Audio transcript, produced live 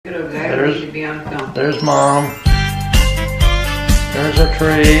to be on film. There's Mom. There's a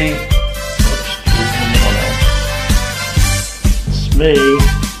tree. It's me.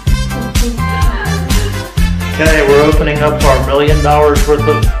 Okay, we're opening up our $1 million worth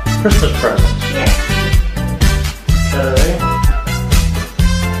of Christmas presents. Okay.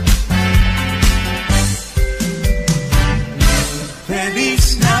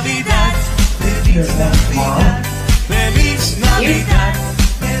 Feliz Navidad, Feliz Navidad, Feliz Navidad,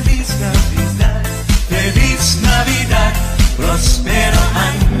 Feliz Navidad, Feliz Navidad, próspero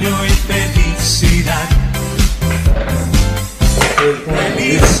año y felicidad.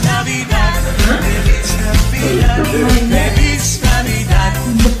 Feliz Navidad, Feliz Navidad, Feliz Navidad,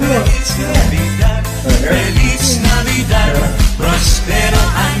 Feliz Navidad, Feliz Navidad, próspero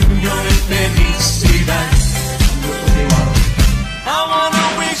año y felicidad. I wanna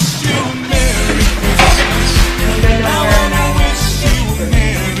wish you Merry Christmas. I wanna wish you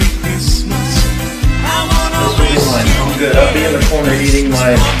Merry Christmas. I wanna wish you. I'm good. I'll be in the corner eating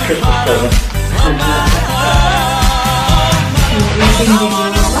my Christmas present.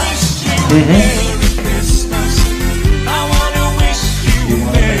 Merry Christmas. I wanna wish you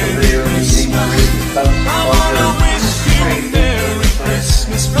Merry Christmas. I wanna wish you Merry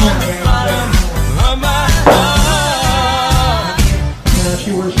Christmas from the bottom of my heart. Yeah, she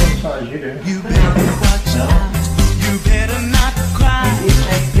wears one size, you do. You better watch out. You better not cry. You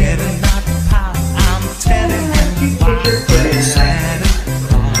better not pout. I'm telling you why. Santa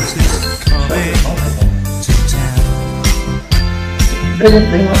Claus is coming to town. They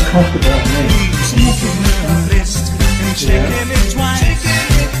look comfortable on me. He's making a list and checking it twice.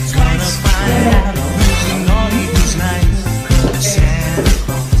 Gonna find out who's naughty, who's nice. Santa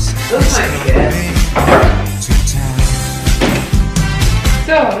Claus is coming to town.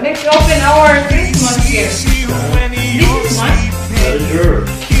 So, let's open our Christmas gift. This is mine. That is yours.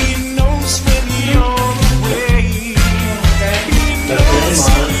 He knows when you're away. That's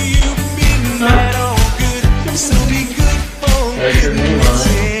mine. You've been bad or good, so be good for That's your name on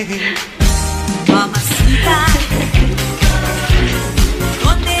it. Mamacita,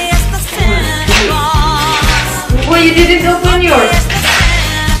 ¿dónde está Santa Claus? Well, you didn't open yours.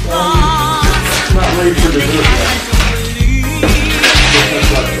 It's not ready for dessert yet.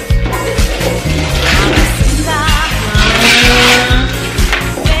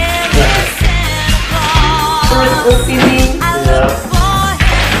 First opening. Yeah,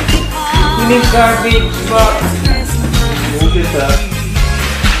 You need garbage box. we'll get that.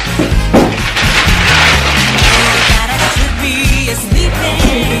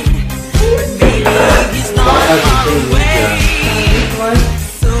 This one.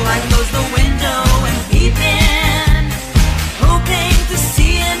 So I close the window and peep in, hoping to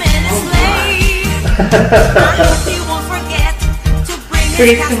see him in his sleigh. I hope he won't forget to bring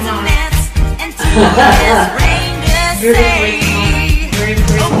his castanets and to his reindeer sleigh. Very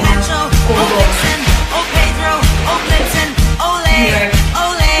Oh Pancho, oh Vixen, oh Pedro, oh Blitzen, ole,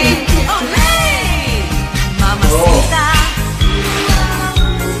 ole, ole. Mamacita,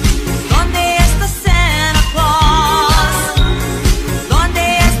 ¿dónde está Santa Claus? ¿Dónde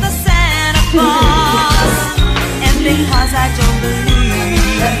está Santa Claus? And because I don't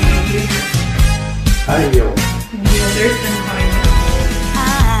believe, How do you? The others and mine. I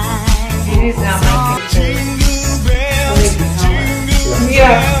It is not my picture. Jingle bells, jingle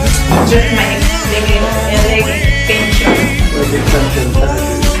Yeah. Just my leg extension. Like extension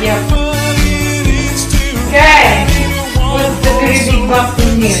packages. Yeah. fun it is to Okay. What's the very big box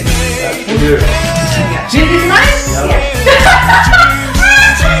in here? That's for you. This is mine?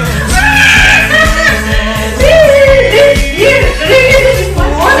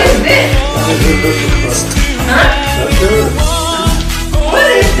 What is this? That is your Christmas present. Huh? That's yours. What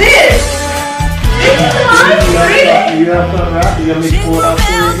is this? This is mine? Really? You have to unwrap it. You want me to pull it out for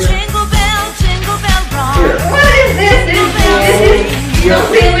you again? jingle bell, jingle bell rock. Here. What is this? This is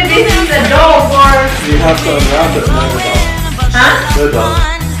something with this is a dog or... You have to unwrap it and then it's off. Huh? Good dog.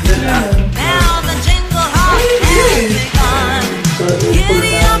 Now the jingle hop has begun. So we'll put it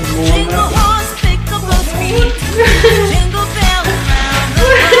Giddy down up, and we'll jingle unwrap it. horse, pick up those feet. Jingle bell around the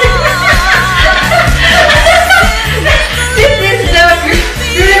This is the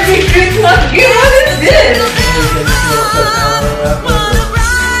really Christmas gift. What is this?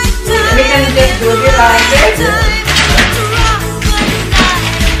 We can just do it like this.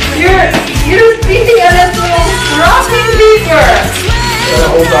 You're speaking a little rocking beaver.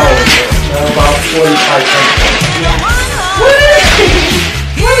 Hold on. About 45 cents. What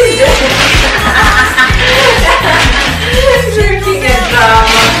is this? Drinking a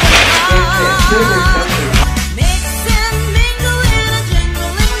drama. Mix and mingle in a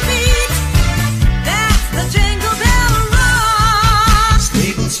jingling beat.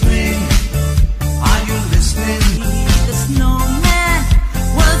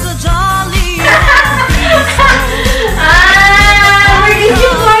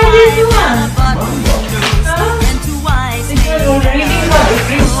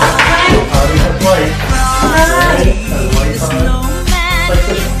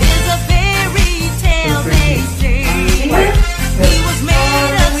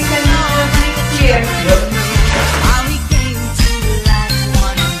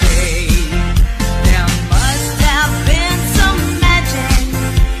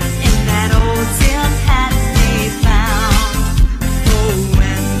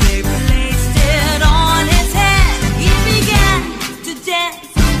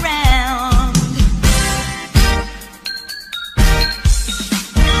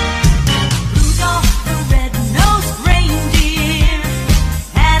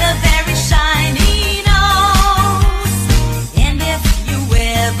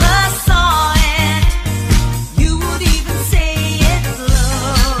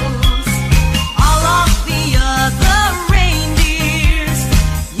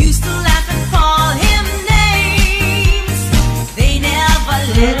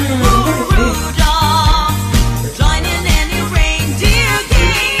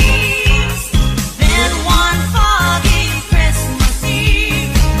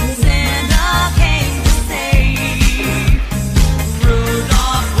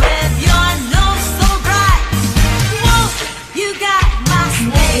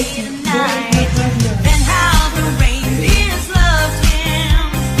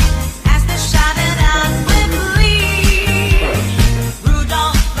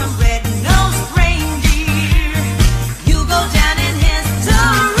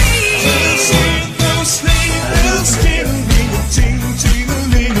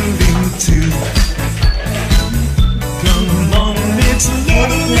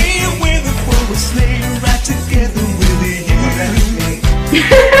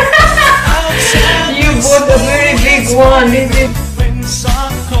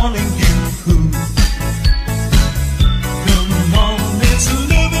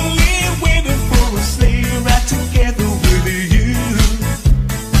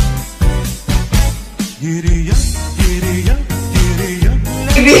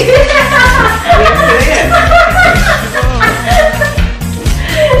 baby.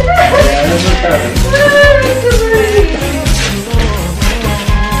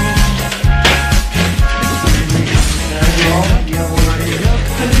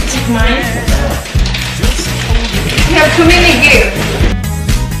 Mine? You have too many gifts.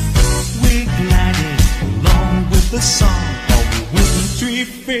 We glided along with the song of the wintry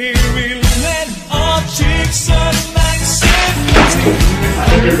fairyland. Our cheeks are nice and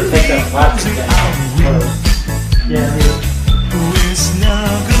we're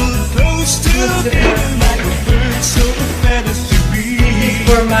snuggled close together like a bird so feathers to be.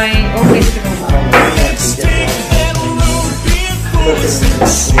 For my orchestra. Let's take that road before us and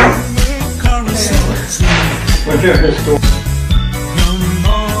sing the chorus of the Come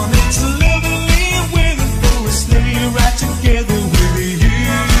on, it's lovely waiting for us, stay right together with you.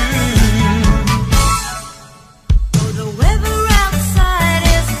 Oh, the weather outside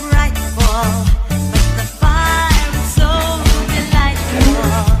is frightful, but the fire is so delightful.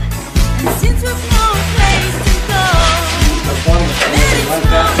 And since we've no place to go, let it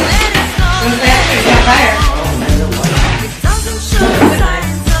snow, let it snow, What's let that? it It's on fire. It doesn't show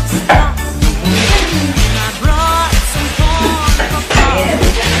signs of stopping. And I brought some corn for fun.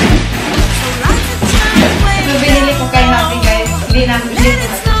 So right to turn away. So, binili ko kay Happy, guys. Hindi na Let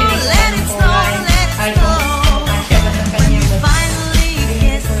it snow, let it snow, let it snow. Finally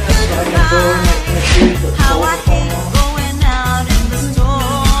kiss goodbye. How I hate going out in the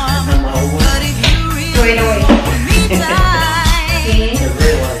storm. But if you really hold me tight,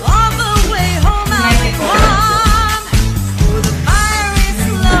 all the way home I'll be warm. Oh, the fire is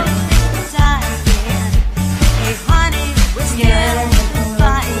slowly dying. Hey honey, we're still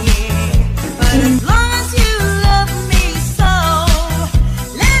fighting. But as long as you love me so,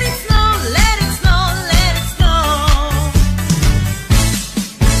 let it snow, let it snow, let it snow.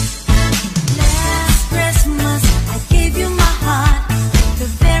 Last Christmas I gave you my heart. The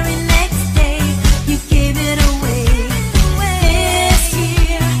very next day you gave it away. This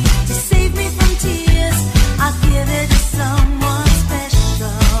year, to save me from tears, I'll give it to someone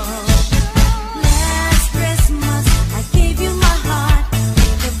special. Last Christmas I gave you my heart.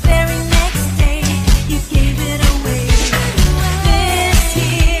 The very next day you gave it away. This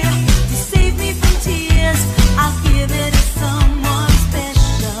year, to save me from tears, I'll give it to someone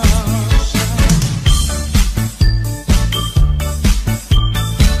special.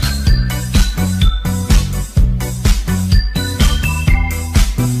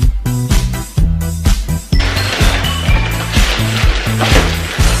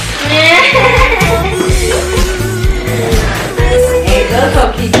 Hey, those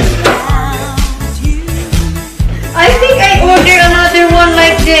are cute. I think I ordered another one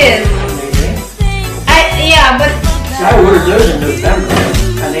like this. Yeah, but I ordered those in November,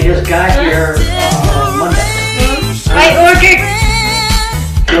 and they just got here Monday. I ordered.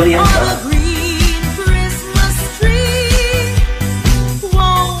 Feel the inside. Green Christmas tree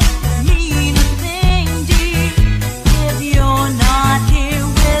won't mean a thing, dear, if you're not here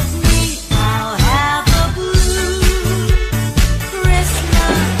with me. I'll have a blue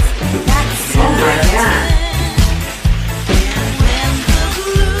Christmas, that's certain. And when the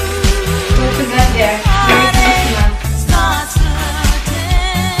blue What you got there? Merry Christmas. starts I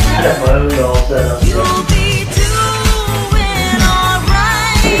had a hurting, boat all set up. you'll be doing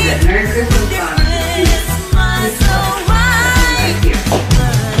alright. Merry Christmas song. Christmas alright,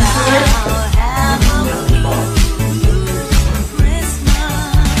 but I'll have a blue Christmas.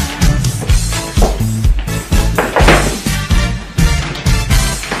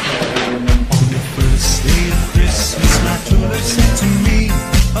 On the first day of Christmas, my true love sent to me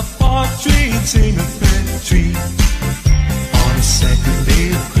a partridge in a pear tree. On the second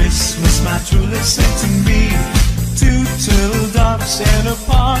day of Christmas, my true love sent to me 2 turtle doves and a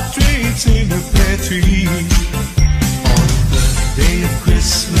partridge in a pear tree. On the third day of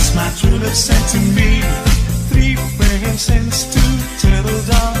Christmas, my true love sent to me 3 frankincense, 2 turtle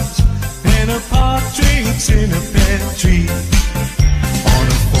doves and a partridge in a pear tree. On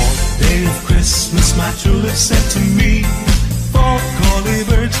the fourth day of Christmas, my true love sent to me 4 collie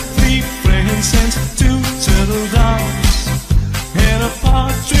birds, 3 frankincense, 2 turtle doves, and a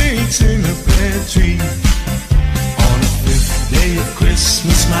partridge in a pear tree. On the fifth day of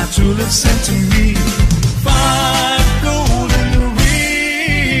Christmas, my true love sent to me 5 golden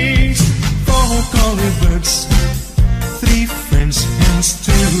rings, 4 collie birds, 3 French hens,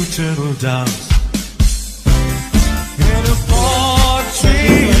 2 turtle doves, and a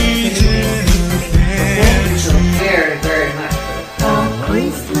partridge in a pear tree. Very, very much. Oh,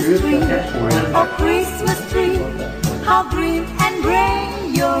 Christmas tree, oh, Christmas tree, how green and gray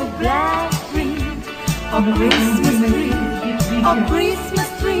Christmas tree, a Christmas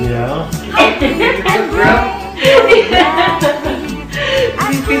tree. Yeah. How green and bright your black tree.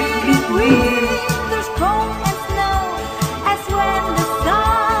 As winter's cold and snow, as when the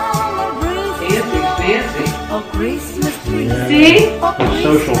summer breezes blow. A Christmas tree, See? a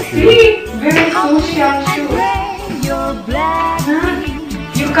Social Christmas shoe. See? Very how social green and shoes. gray your black tree.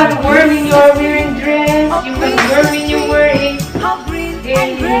 You can wear when you are wearing dress. You can wear when you wearing How green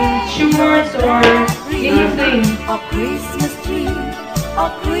and gray shorts or anything. a Christmas tree, a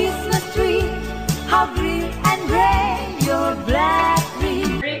Christmas tree. How green and gray your black tree.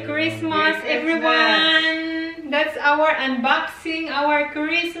 Merry Christmas, everyone! That's our unboxing, our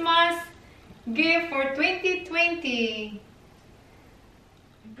Christmas gift for 2020.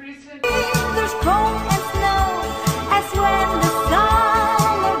 There's cold and snow, as when the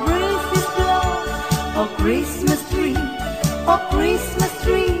summer breezes blow. A Christmas tree, a Christmas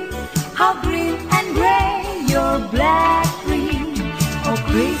tree. How green and gray your black tree. A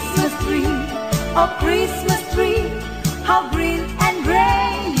Christmas tree, a Christmas tree. How green and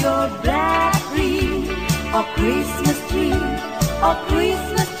gray your black tree. A Christmas tree, a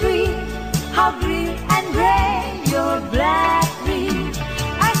Christmas tree. How green and gray your black tree.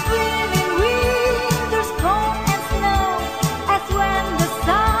 As when in winter's cold and snow, as when the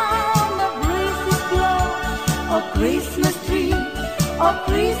summer breezes blow. A Christmas tree, a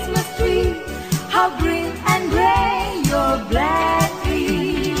Christmas tree. How green and gray your black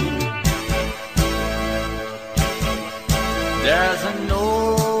tree. There's an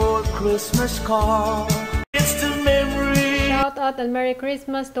old Christmas card. It's the memory. Shout out and Merry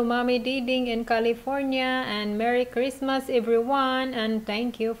Christmas to Mommy Diding in California, and Merry Christmas everyone, and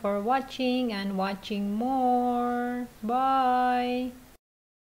thank you for watching and watching more. Bye.